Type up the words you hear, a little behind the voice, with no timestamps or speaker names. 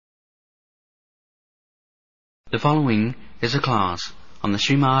The following is a class on the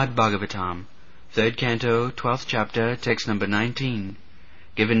Srimad Bhagavatam, 3rd Canto, 12th Chapter, text number 19,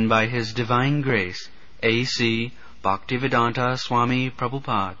 given by His Divine Grace, A.C. Bhaktivedanta Swami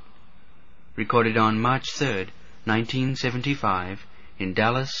Prabhupada, recorded on March 3rd, 1975, in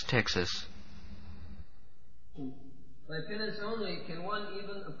Dallas, Texas. By penance only can one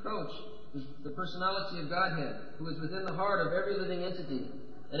even approach the personality of Godhead, who is within the heart of every living entity,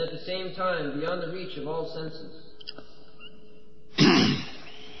 and at the same time beyond the reach of all senses.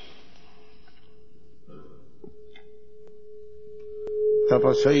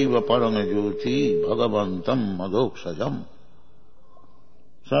 Tapasaiva paramajyoti bhagavantam adokshajam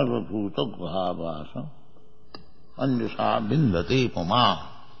sarvabhuta bhavasam anjasa bindate pama.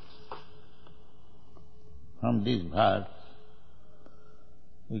 From this verse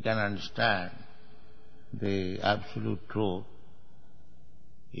we can understand the absolute truth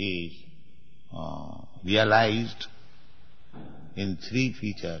is realized in three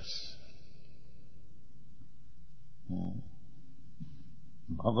features.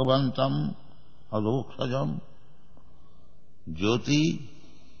 Bhagavantam adokshajam jyoti,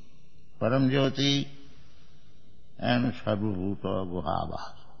 param jyoti, and sarvabhuta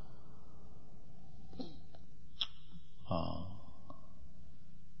guhavas.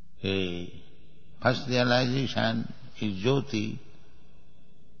 A first realization is jyoti.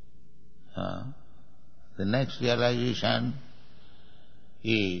 The next realization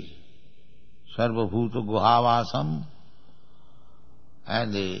is sarvabhuta guhavasam,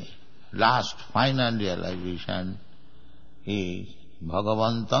 and the last final realization is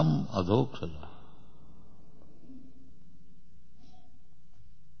bhagavantam adokshajam.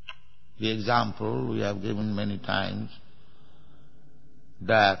 The example we have given many times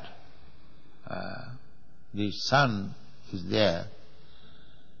that the sun is there.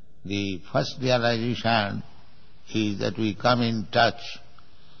 The first realization is that we come in touch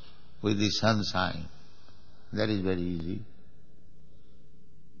with the sunshine. That is very easy.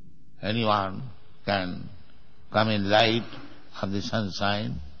 Anyone can come in light of the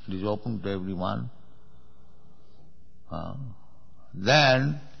sunshine. It is open to everyone.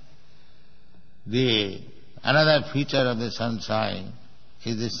 Then another feature of the sunshine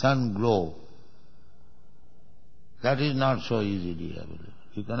is the sun glow. That is not so easily available.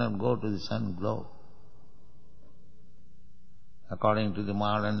 You cannot go to the sun glow. According to the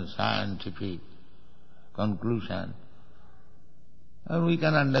modern scientific conclusion, and we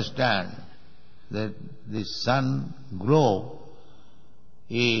can understand that the sun glow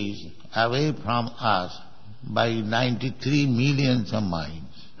is away from us by 93 millions of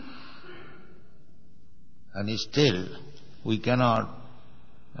miles. And still we cannot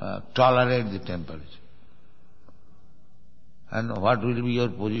tolerate the temperature. And what will be your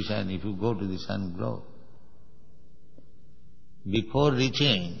position if you go to the sun glow? Before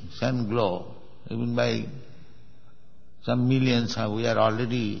reaching sun glow, even by some millions, we are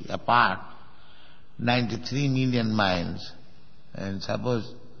already apart, 93 million miles. And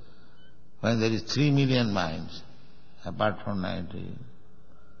suppose when there is 3 million miles apart from 90,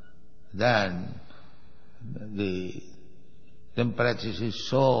 then the temperature is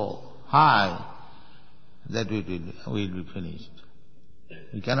so high that we will be finished.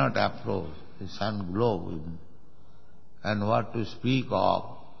 We cannot approach the sun glow, and what to speak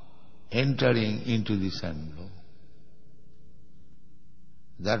of entering into the sun glow.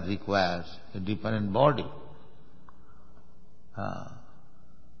 That requires a different body. Of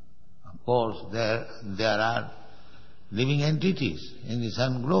course, there are living entities in the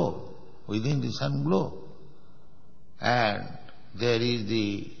sun glow, within the sun glow, and there is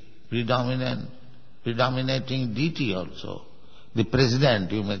the predominating deity also, the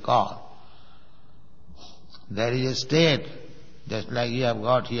president you may call. There is a state, just like you have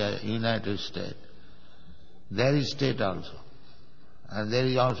got here, United States. There is state also. And there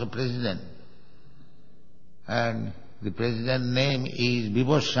is also president. And the president name is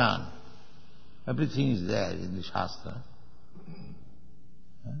Vibhushan. Everything is there in the Shastra.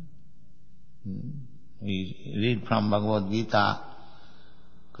 We read from Bhagavad-gita,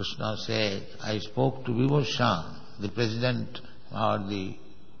 Krishna said, I spoke to Vibhushan, the president or the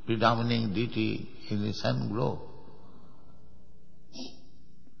predominating deity in the sun glow.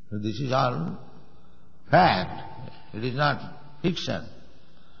 So this is all fact. It is not fiction.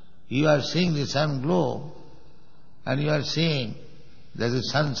 You are seeing the sun glow, and you are seeing that the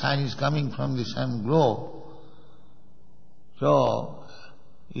sunshine is coming from the sun glow. So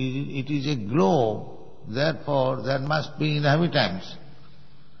it is a glow, therefore there must be inhabitants.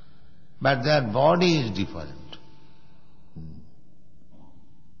 But their body is different.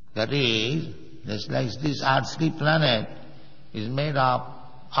 That is, just like this earthly planet is made of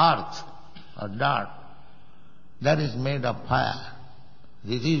earth or dirt, that is made of fire.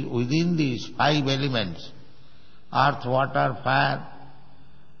 This is within these 5 elements: earth, water, fire,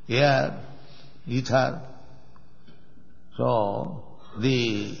 air, ether. So,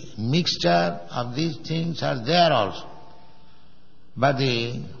 the mixture of these things are there also. But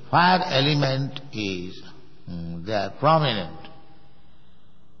the fire element is there, prominent.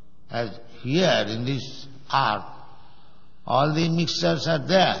 As here in this earth, all the mixtures are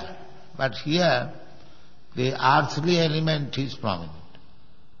there, but here the earthly element is prominent.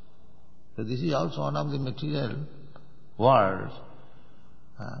 So this is also one of the material worlds.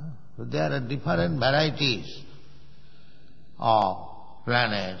 So there are different varieties of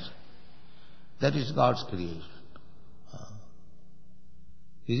planets. That is God's creation.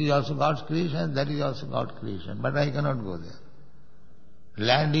 This is also God's creation, that is also God's creation, but I cannot go there.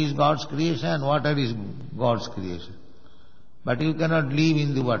 Land is God's creation, water is God's creation. But you cannot live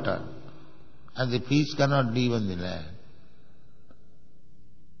in the water, and the fish cannot live on the land.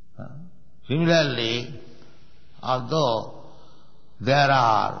 Similarly, although there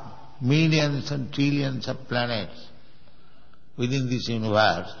are millions and trillions of planets within this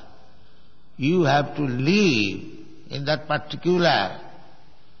universe, you have to live in that particular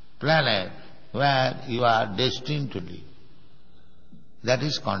planet where you are destined to live. That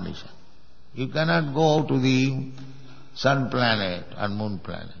is condition. You cannot go to the sun planet or moon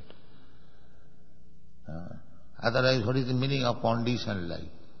planet. Otherwise, what is the meaning of conditioned life?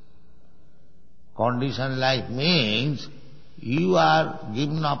 Conditioned life means you are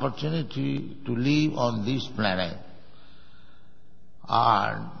given opportunity to live on this planet,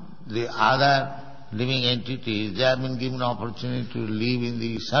 and the other living entities, they have been given opportunity to live in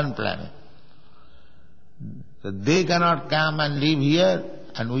the sun planet. So they cannot come and live here,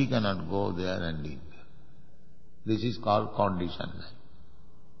 and we cannot go there and live there. This is called conditioned life.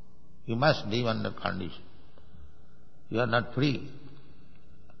 You must live under condition. You are not free.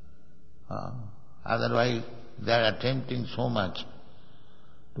 Otherwise, they are attempting so much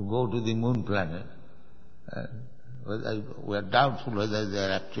to go to the moon planet. We are doubtful whether they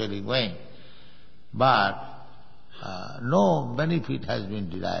are actually going. But no benefit has been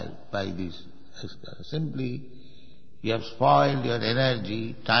derived by this. Simply, you have spoiled your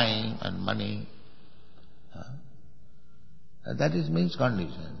energy, time and money. That is means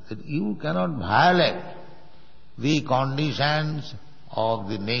condition. That you cannot violate the conditions of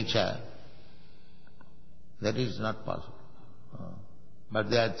the nature. That is not possible. But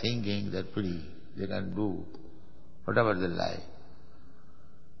they are thinking that free, they can do whatever they like.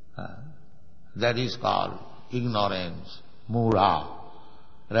 That is called ignorance, mura,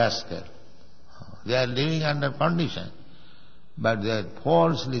 rascal. They are living under condition, but they are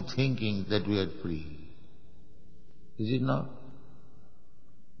falsely thinking that we are free. Is it not?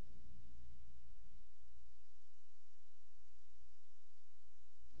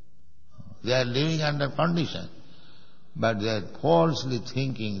 They are living under condition, but they are falsely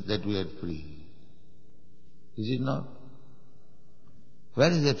thinking that we are free. Is it not? Where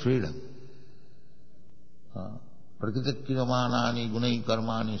is that freedom? Prakritakiramanani gunai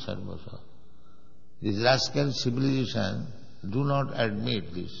karmani sarvasa. This rascal civilization do not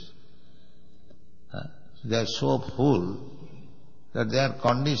admit this. They are so full that they are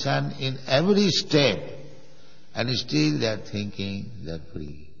conditioned in every step, and still they are thinking they are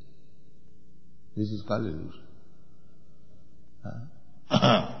free. This is called illusion.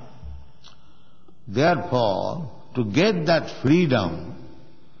 Therefore, to get that freedom,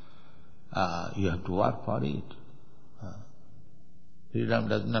 you have to work for it. Freedom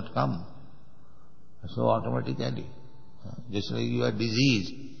does not come so automatically. Just like you are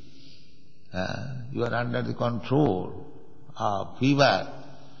diseased, you are under the control of fever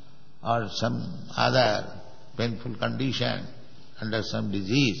or some other painful condition, under some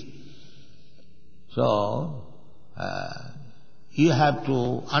disease. So, you have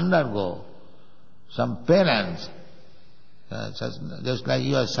to undergo some penance. Just like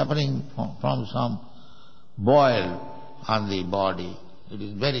you are suffering from some boil on the body, it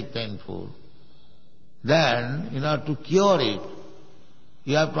is very painful. Then, in order to cure it,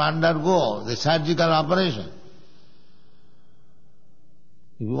 you have to undergo the surgical operation.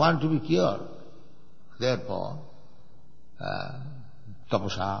 If you want to be cured, therefore,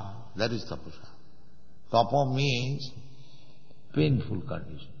 tapasa, that is tapasa. Tapa means painful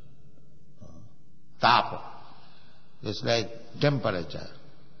condition. Tapa, just like temperature.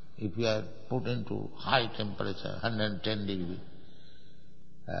 If you are put into high temperature, 110 degrees,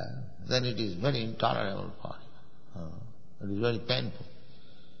 then it is very intolerable for you. It is very painful.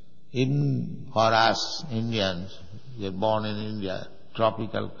 Even for us Indians, we are born in India,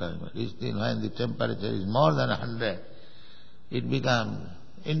 tropical climate, still when the temperature is more than 100, it becomes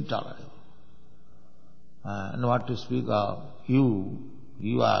intolerable. And what to speak of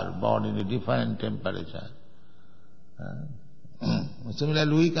you are born in a different temperature.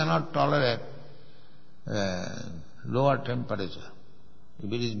 Similarly, we cannot tolerate lower temperature.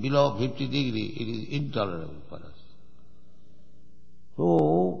 If it is below 50 degrees, it is intolerable for us.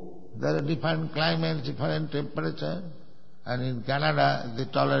 So, there are different climates, different temperature, and in Canada they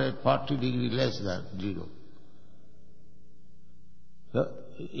tolerate 40 degrees less than zero. So,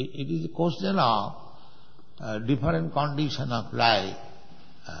 it is a question of different condition of life,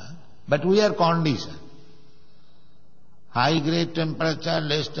 but we are conditioned. High grade temperature,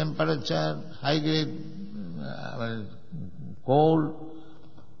 less temperature, high grade cold,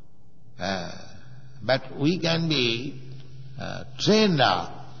 but we can be trained up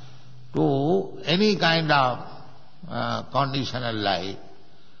to any kind of conditional life.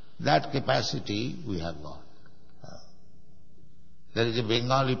 That capacity we have got. There is a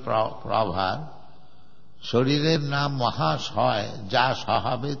Bengali proverb, শরীরের নাম মহাশয় যা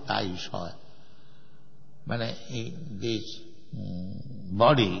স্বভাবে তাই সয়. This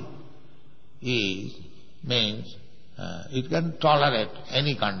body means it can tolerate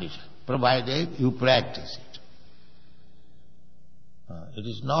any condition, provided you practice it. It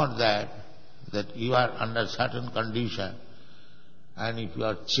is not that you are under certain condition, and if you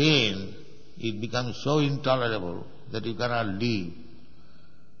are chained, it becomes so intolerable that you cannot live.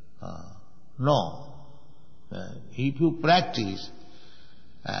 No. If you practice,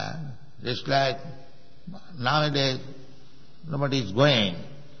 just like nowadays nobody is going,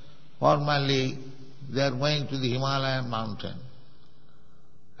 formerly they are going to the Himalayan mountain,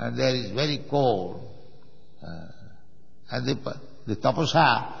 and there is very cold, and the tapasa,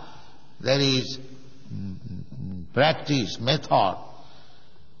 there is practice, method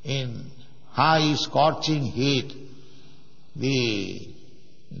in high scorching heat. The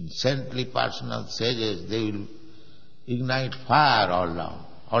saintly personal sages, they will ignite fire all down.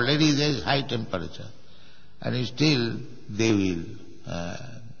 Already there is high temperature, and still they will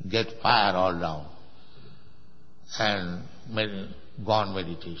get fire all down and go on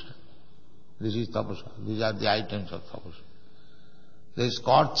meditation. This is tapasa. These are the items of tapasa. There is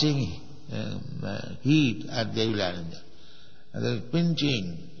scorching heat, and they will arrange. And there is pinching,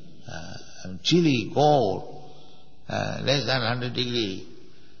 chilly, cold, less than 100 degrees,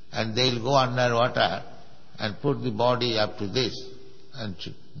 and they will go under water and put the body up to this and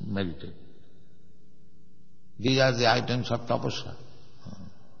meditate. These are the items of tapasa.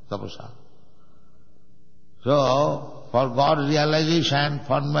 So, for God realization,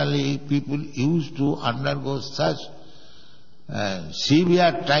 formerly people used to undergo such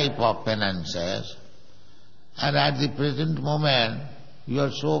severe type of penances, and at the present moment you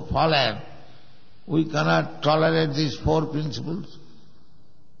are so fallen, we cannot tolerate these four principles.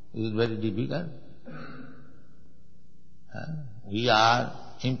 It is very difficult. We are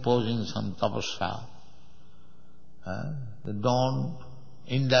imposing some tapasya. Don't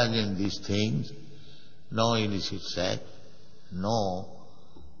indulge in these things. No illicit sex, no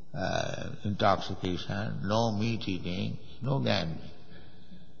intoxication, no meat eating, no gambling.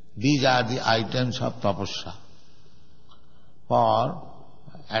 These are the items of tapasya for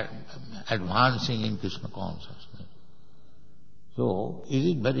advancing in Krishna consciousness. So, is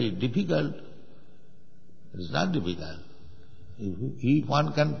it very difficult? It is not difficult. If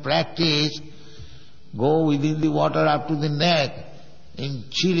one can practice, go within the water up to the neck, in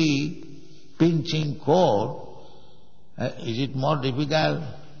chilly, pinching cold, is it more difficult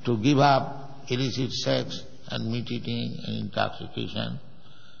to give up illicit sex and meat eating and intoxication?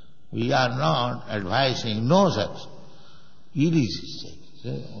 We are not advising no sex, illicit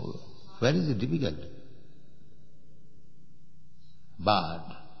sex. Where is the difficulty? But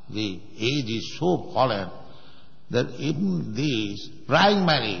the age is so fallen that even this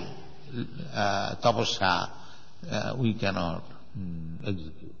primary tapasya we cannot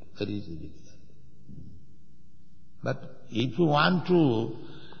execute. That is the difficulty. But if you want to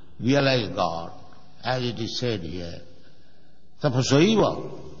realize God, as it is said here, tapasaiva,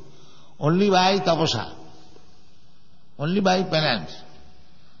 only by tapasa, only by penance,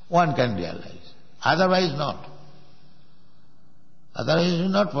 one can realize. Otherwise not. Otherwise it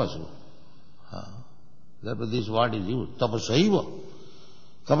is not possible. Therefore this word is used, tapasaiva,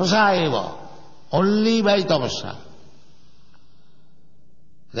 tapasaeva, only by tapasa.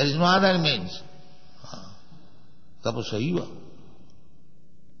 There is no other means. Tapasaiva,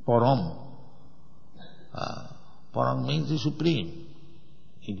 param. Param means the supreme.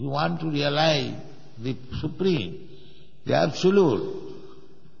 If you want to realize the Supreme, the Absolute,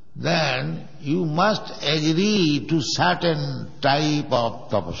 then you must agree to certain type of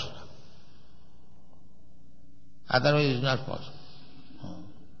tapasya. Otherwise it's not possible.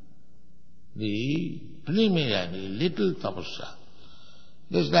 The preliminary little tapasya,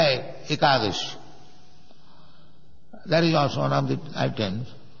 just like Ekadashi, that is also one of the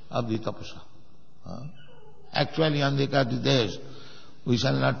items of the tapasya. Actually on the Ekadashi days, we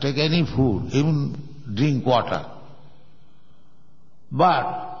shall not take any food, even drink water.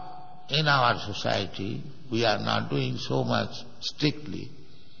 But in our society, we are not doing so much strictly.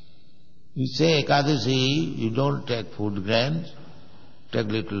 We say Ekadashi, you don't take food grains, take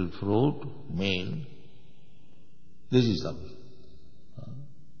little fruit, meal. This is tapasya.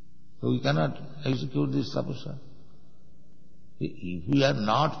 So we cannot execute this tapasya. If we are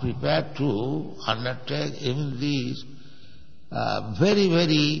not prepared to undertake even these very,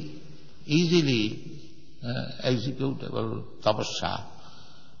 very easily executable tapasya,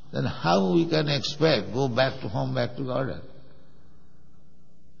 then how we can expect go back to home, back to Godhead?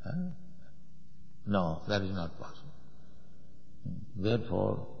 No, that is not possible.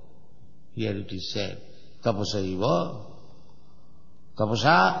 Therefore, here it is said, tapasa eva,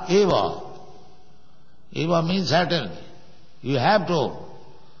 tapasa eva. Eva means certainly. You have to.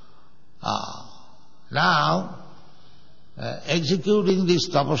 Now, executing this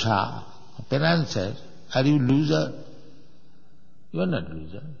tapasa, penance, are you loser? You are not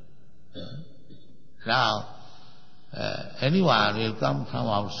loser. Now, anyone will come from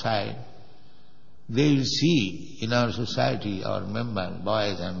outside, they will see in our society, our members,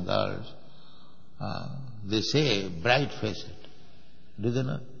 boys and girls, they say bright-faced. Do they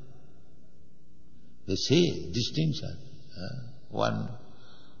not? They say distinction. One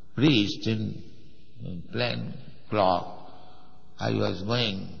priest in plain cloth, I was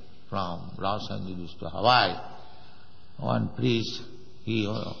going from Los Angeles to Hawaii. One priest,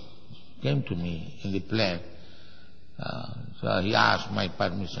 he came to me in the plane. So he asked my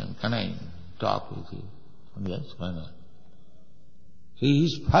permission, can I talk with you? Yes, why not?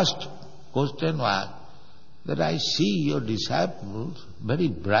 His first question was that I see your disciples very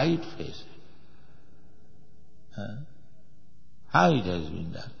bright faced. How it has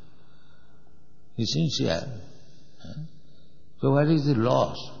been done? He's sincere. So what is the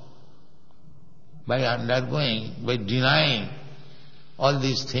loss? By undergoing, by denying all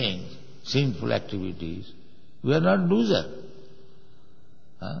these things, sinful activities, we are not losers.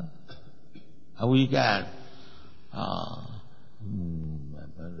 We can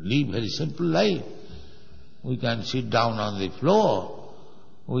live very simple life. We can sit down on the floor.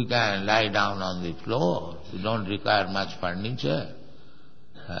 We can lie down on the floor. We don't require much furniture,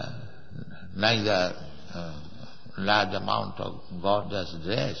 neither large amount of gorgeous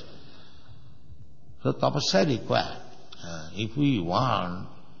dress. So tapasya required. If we want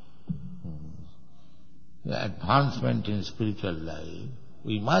advancement in spiritual life,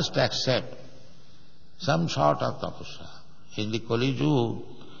 we must accept some sort of tapasya. In the Kali Yuga,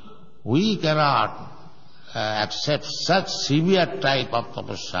 we cannot accept such severe type of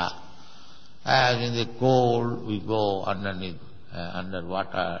tapasya as in the cold we go underneath, under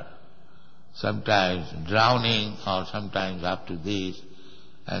water, sometimes drowning or sometimes up to this,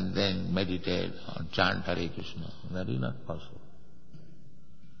 and then meditate or chant Hare Krishna. That is not possible.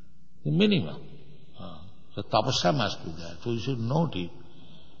 The minimum. So tapasya must be there. So we should note it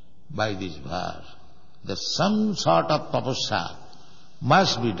by this verse, that some sort of tapasya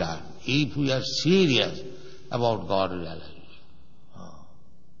must be done if we are serious about God realization.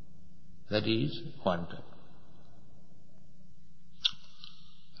 That is wanted.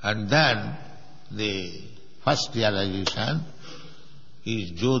 And then the first realization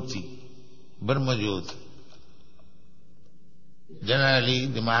is Jyoti, Brahma Jyoti. Generally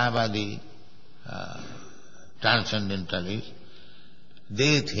the Mayavadi transcendentalists,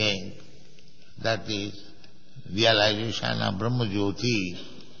 they think that the realization of Brahma Jyoti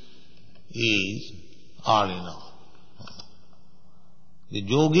is all in all. The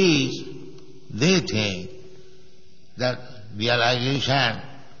yogis, they think that realization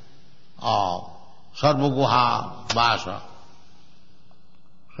of Sarva Guha Vasa,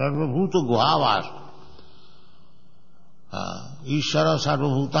 Sarva Bhuta Guha Vasa, Ishvara Sarva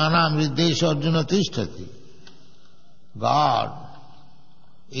Bhutanam Viddesha Arjuna Tishtati. God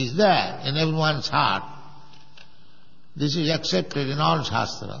is there in everyone's heart. This is accepted in all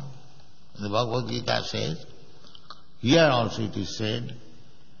Shastra. The Bhagavad-gita says, here also it is said,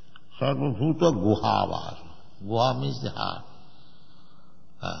 Sarva Bhuta Guha Vasa. Guha means the heart,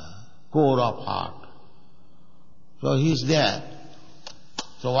 core of heart. So he is there.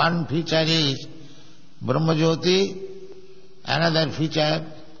 So one feature is Brahma Jyoti, another feature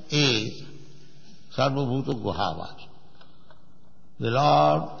is Sarvabhuta Guhavas. The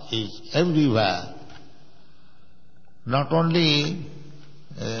Lord is everywhere. Not only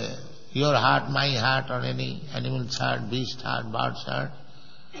your heart, my heart, or any animal's heart, beast heart, bird's heart,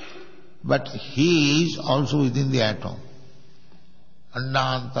 but He is also within the atom.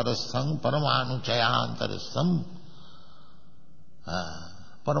 Andantarastham paramanu chayantarastham.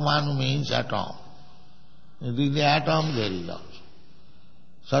 Paramanu means atom. Within the atom there is also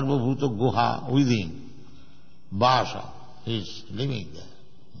Sarvabhuta Guha within. Vasa is living there.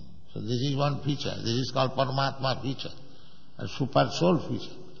 So this is one feature. This is called Paramatma feature, a super soul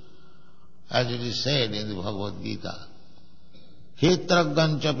feature. As it is said in the Bhagavad-gita,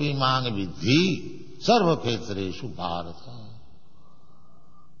 Khetraganchapi mang vidhi sarva khetreshu bharata.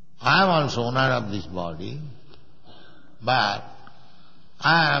 I am also owner of this body, but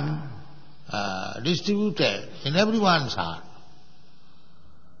I am distributed in everyone's heart.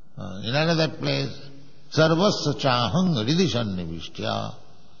 In another place, sarvasya chahang ridisannivistya.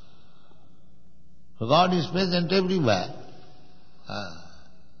 So God is present everywhere.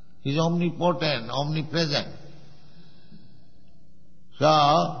 He is omnipotent, omnipresent.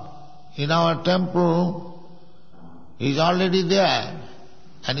 So, in our temple, He is already there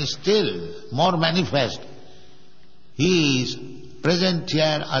and is still more manifest. He is present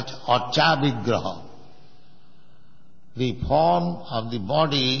here as Archa Vigraha, the form of the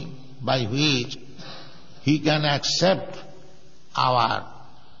body by which He can accept our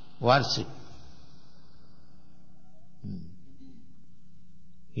worship.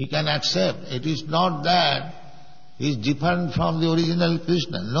 He can accept. It is not that He is different from the original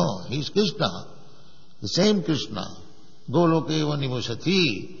Krishna. No, He is Krishna, the same Krishna. Golokeva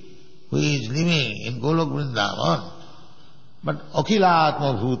Nivasati, who is living in Golok Vrindavan. But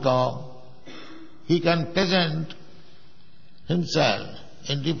Akhilatma Bhuta, He can present Himself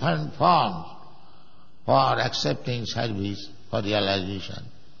in different forms for accepting service, for realization.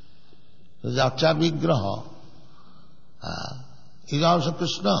 This is Archa Vigraha. Is also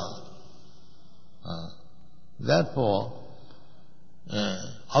Krishna. Therefore,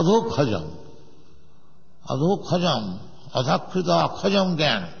 adhokhajam, adhakrita khajam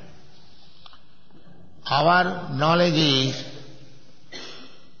gyan. Our knowledge is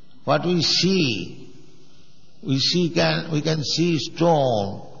what we see. We can see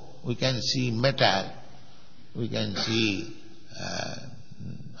stone, we can see metal, we can see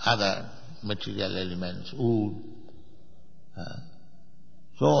other material elements, wood.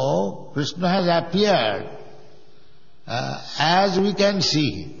 So, Krishna has appeared as we can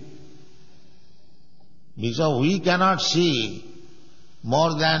see. Because we cannot see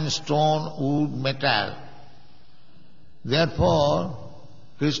more than stone, wood, metal. Therefore,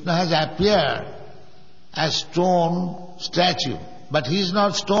 Krishna has appeared as stone statue. But He is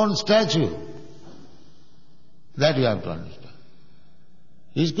not stone statue. That you have to understand.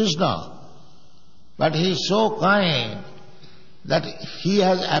 He is Krishna. But He is so kind that He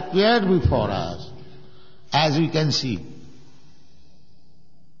has appeared before us as we can see.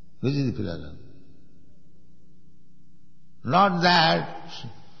 This is the philosophy. Not that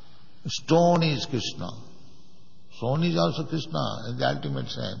stone is Krishna. Stone is also Krishna in the ultimate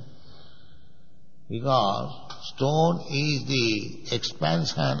sense. Because stone is the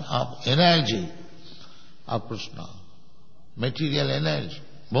expansion of energy of Krishna. Material energy.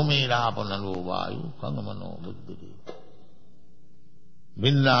 Bhumi rapanalo vayu kangamano buddhiri.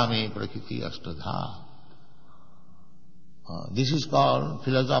 Vinname prakriti astadha. This is called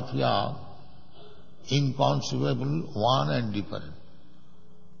philosophy of inconceivable, one and different.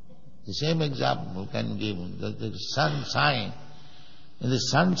 The same example can give. The sun sign. In the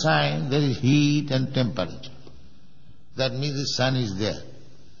sun sign there is heat and temperature. That means the sun is there.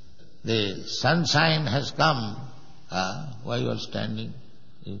 The sun sign has come. Why you are standing?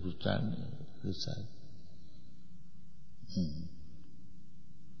 If you stand this side.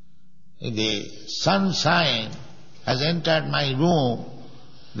 The sun sign has entered my room,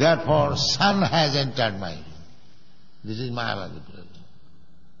 therefore sun has entered my room. This is Mayavadi.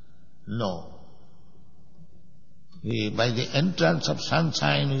 No. By the entrance of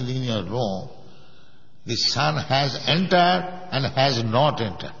sunshine within your room, the sun has entered and has not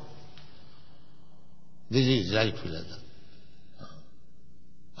entered. This is right philosophy.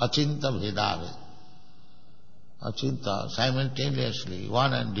 Achinta Vedaved. Achinta, simultaneously,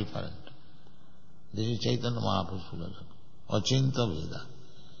 one and different. This is Chaitanya Mahaprabhu's philosophy. Achinta Veda.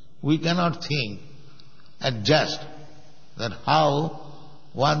 We cannot think, adjust, that how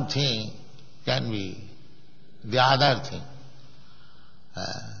one thing can be the other thing.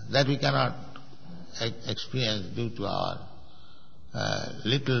 that we cannot experience due to our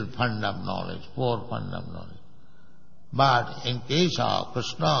little fund of knowledge, poor fund of knowledge. But in case of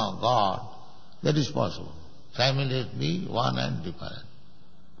Krishna, God, that is possible. Simultaneously one and different.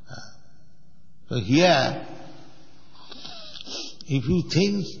 So here, if you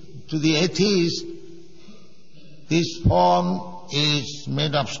think to the atheist, this form is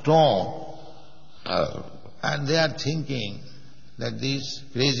made of stone, and they are thinking that this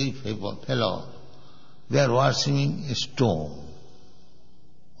crazy fellow, they are worshipping a stone.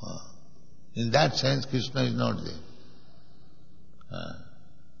 In that sense, Krishna is not there.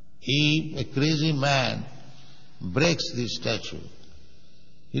 If a crazy man breaks this statue,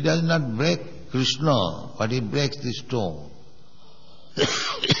 he does not break Krishna, but he breaks the stone.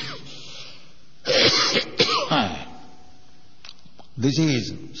 This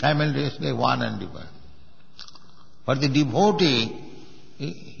is simultaneously one and different. For the devotee,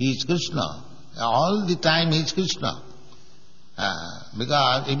 he is Krishna. All the time he is Krishna.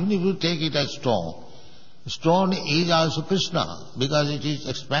 Because even if you take it as stone, stone is also Krishna, because it is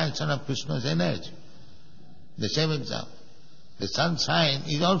expansion of Krishna's energy. The same example. The sunshine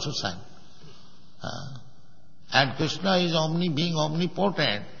is also sun. And Krishna is being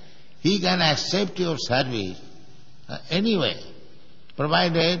omnipotent. He can accept your service anyway.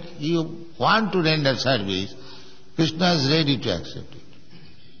 Provided you want to render service, Krishna is ready to accept it.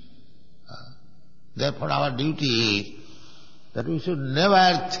 Therefore our duty is that we should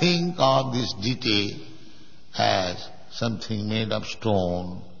never think of this deity as something made of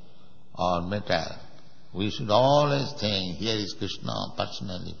stone or metal. We should always think, here is Krishna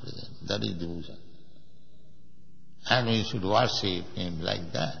personally present. That is devotion. And we should worship him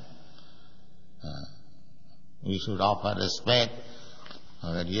like that. We should offer respect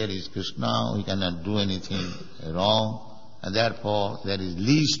that here is Krishna, we cannot do anything wrong, and therefore there is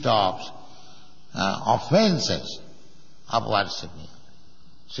least of offenses of worshipping.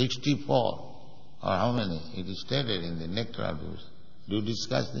 64, or how many? It is stated in the Nectar of Devotion. Do you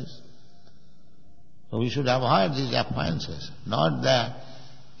discuss this? So we should avoid these offenses. Not that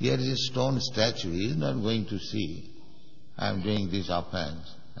here is a stone statue, he is not going to see I am doing this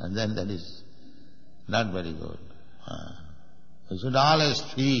offense, and then that is not very good. We should always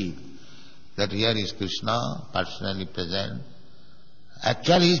feel that here is Krishna personally present.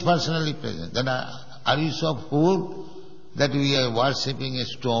 Actually he is personally present. Then are you so fool that we are worshipping a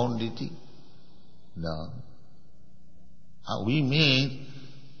stone deity? No. We mean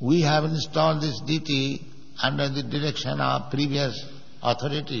we have installed this deity under the direction of previous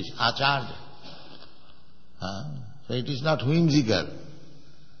authorities, acharya. So it is not whimsical.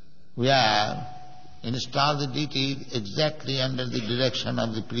 We have installed the deity exactly under the direction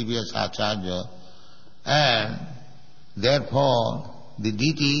of the previous acharya, and therefore the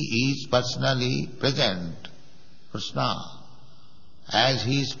deity is personally present, Krishna, as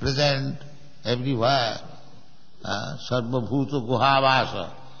he is present everywhere. Sarva bhuta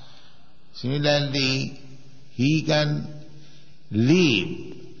guhavasa. Similarly, he can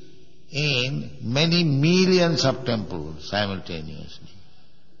live in many millions of temples simultaneously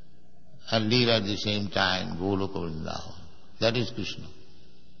and live at the same time Goloka Vrindavan. That is Krishna.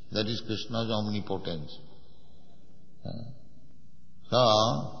 That is Krishna's omnipotence.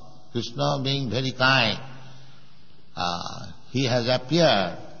 So, Krishna being very kind, he has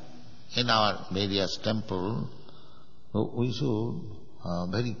appeared in our various temples. So we should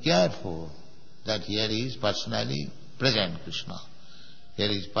very careful that here is personally present Krishna. Here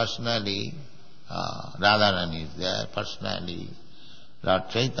is personally Radharani is there, personally Lord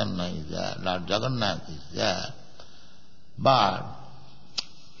Chaitanya is there, Lord Jagannath is there. But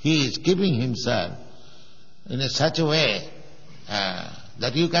he is keeping himself in such a way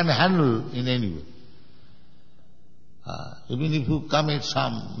that you can handle in any way. Even if you commit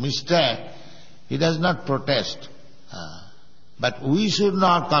some mistake, he does not protest. But we should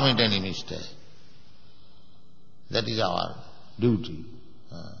not commit any mistake. That is our duty.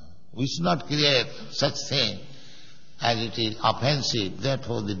 We should not create such thing as it is offensive.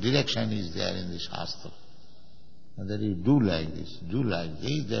 Therefore the direction is there in the Shastra. And that you do like this,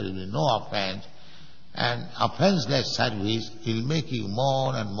 there will be no offense. And offenseless service will make you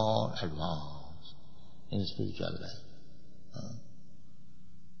more and more advanced in spiritual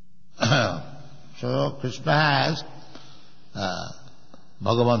life. So Krishna has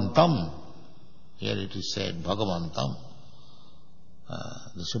Bhagavantam. Here it is said Bhagavantam.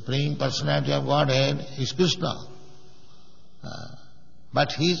 The Supreme Personality of Godhead is Krishna.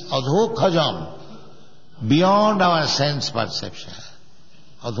 But he is adhokhajam, beyond our sense perception.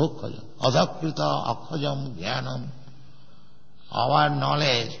 Adhokhajam. Adhakrita akhajam jnanam. our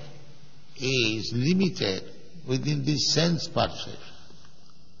knowledge is limited within this sense perception.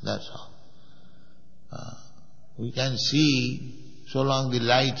 That's all. We can see so long the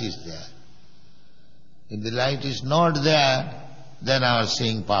light is there. If the light is not there, then our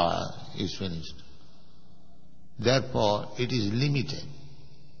seeing power is finished. Therefore, it is limited.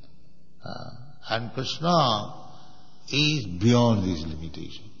 And Krishna is beyond this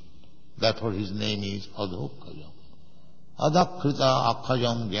limitation. Therefore his name is Adhokkajam. Adakrita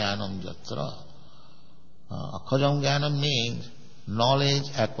Akhajam Jnanam Jatra. Akhajam Jnanam means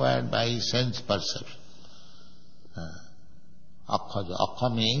knowledge acquired by sense perception. Akhaja. Akha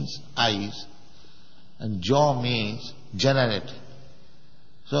means eyes, and jaw means generated.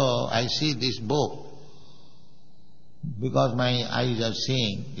 So I see this book because my eyes are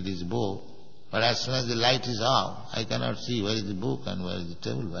seeing it is a book, but as soon as the light is off, I cannot see where is the book and where is the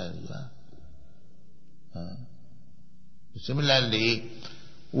table, where you are. Similarly,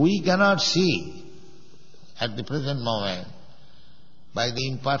 we cannot see at the present moment by the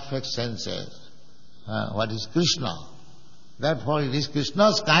imperfect senses what is Krishna. Therefore it is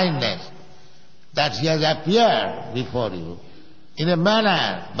Krishna's kindness that he has appeared before you in a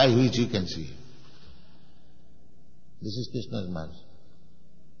manner by which you can see. This is Krishna's mercy.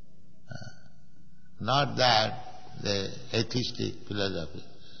 Not that the atheistic philosophy,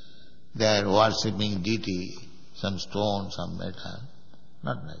 they are worshipping deity, some stone, some metal.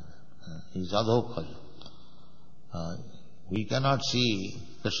 Not like that. He is Adhokkhaja. We cannot see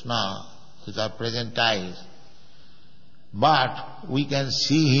Krishna with our present eyes, but we can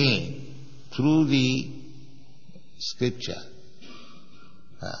see him through the scripture.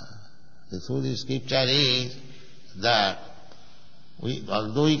 Through the scripture is that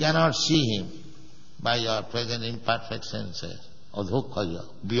although we cannot see him by our present imperfect senses, Adhokkhaja,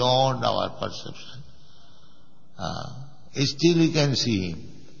 beyond our perception, still we can see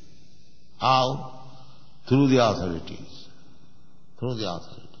him. How? Through the authorities. Through the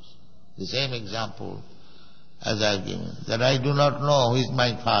authorities. The same example as I have given, that I do not know who is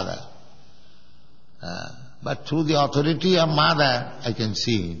my father. But through the authority of mother, I can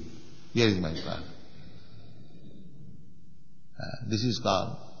see him. Here is my father. This is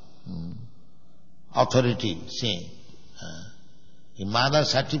called authority, seeing. If mother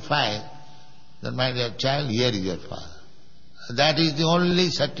certifies that my dear child, here is your father. That is the only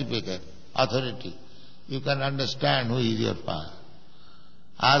certificate, authority. You can understand who is your father.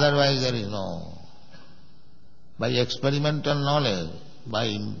 Otherwise there is no. By experimental knowledge,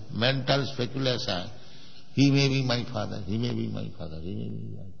 by mental speculation, he may be my father, he may be my father, he may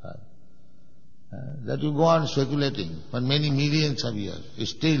be my father. That you go on speculating for many millions of years.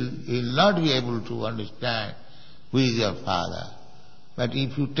 Still you will not be able to understand who is your father. But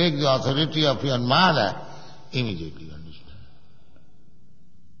if you take the authority of your mother, immediately you understand.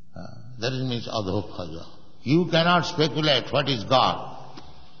 That means Adhokkhaja. You cannot speculate what is God.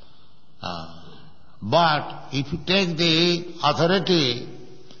 But if you take the authority,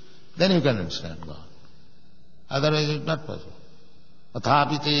 then you can understand God. Otherwise it is not possible.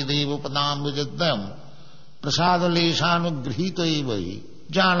 Athapite devu padam vijaddam prasadaleshanugrhita evahi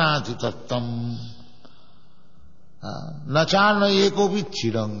janati tattam nachana ekopi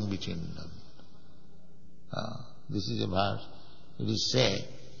chirang vichindam. This is a verse. It is said,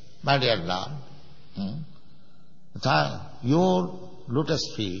 my dear Lord, your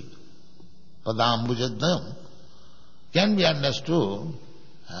lotus feet, padambujaddam, can be understood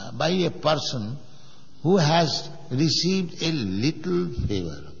by a person who has received a little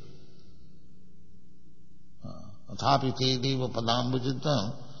favor. Athapite deva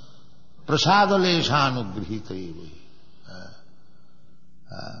padambujaddam prasadaleshanugrhita evahi.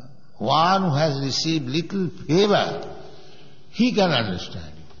 One who has received little favor, he can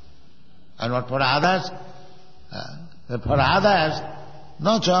understand it. And what for others? For others,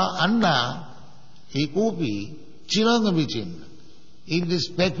 nacha anna ekopi chiranga vichinna. If they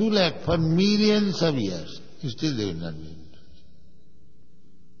speculate for millions of years, still they will not be able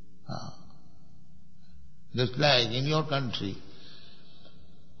to. Just like in your country,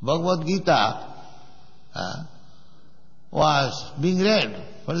 Bhagavad-gita was being read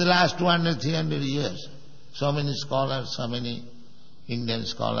for the last 200, 300 years. So many scholars, so many Indian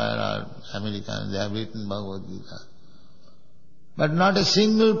scholars or Americans, they have written Bhagavad-gita. But not a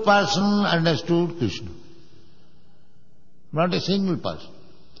single person understood Krishna. Not a single person.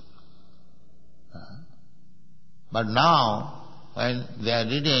 But now, when they are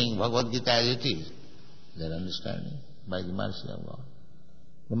reading Bhagavad-gita as it is, they are understanding by the mercy of God.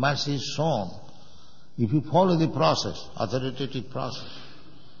 The mercy is shown. If you follow the process, authoritative process,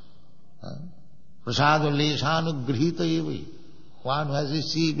 prasadaleshanugrhita evahi, one who has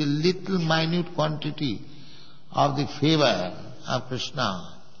received a little minute quantity of the favor of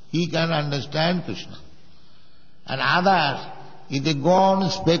Krishna, he can understand Krishna. And others, if they go on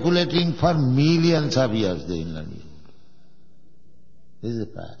speculating for millions of years, they will not be able to. This is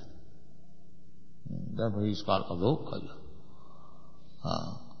the fact. Therefore he is called Adokaya.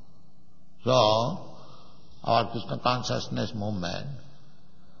 So, our Krishna consciousness movement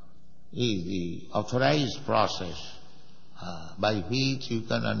is the authorized process by which you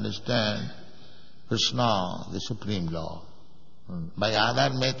can understand Krishna, the Supreme Lord. By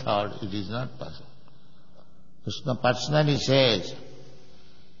other method, it is not possible. Krishna personally says,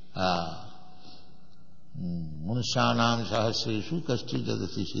 Manusyanam sahasreshu kaschid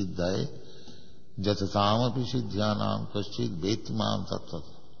jadasi siddhaye jatatam api siddhyanam kaschid vetimam tattvat.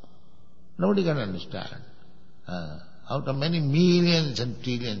 Nobody can understand. Out of many millions and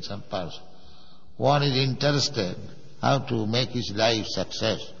trillions of persons, one is interested how to make his life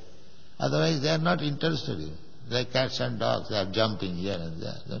success. Otherwise they are not interested in. Like cats and dogs, they are jumping here and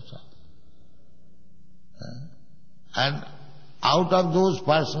there, that's all. And out of those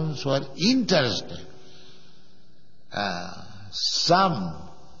persons who are interested, some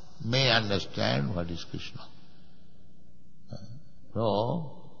may understand what is Krishna.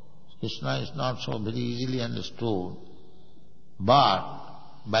 So, Krishna is not so very easily understood, but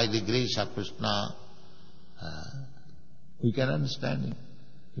by the grace of Krishna, we can understand him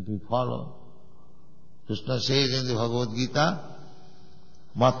if we follow. Krishna says in the Bhagavad-gita,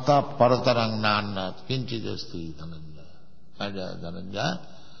 Matta paratarang nannat kinchidasti dhananja.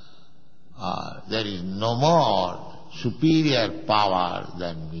 There is no more superior power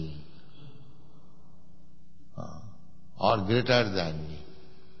than me, or greater than me.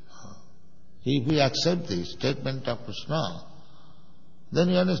 If we accept this statement of Krishna, then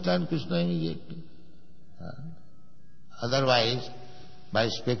we understand Krishna immediately. Otherwise, by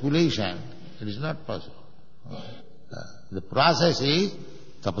speculation, it is not possible. The process is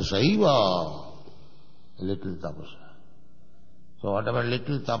tapasaiva, little tapasa. So whatever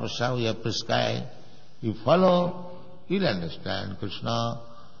little tapasa we have prescribed, you follow, you'll understand Krishna.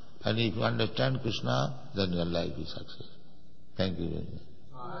 And if you understand Krishna, then your life is success. Thank you very much.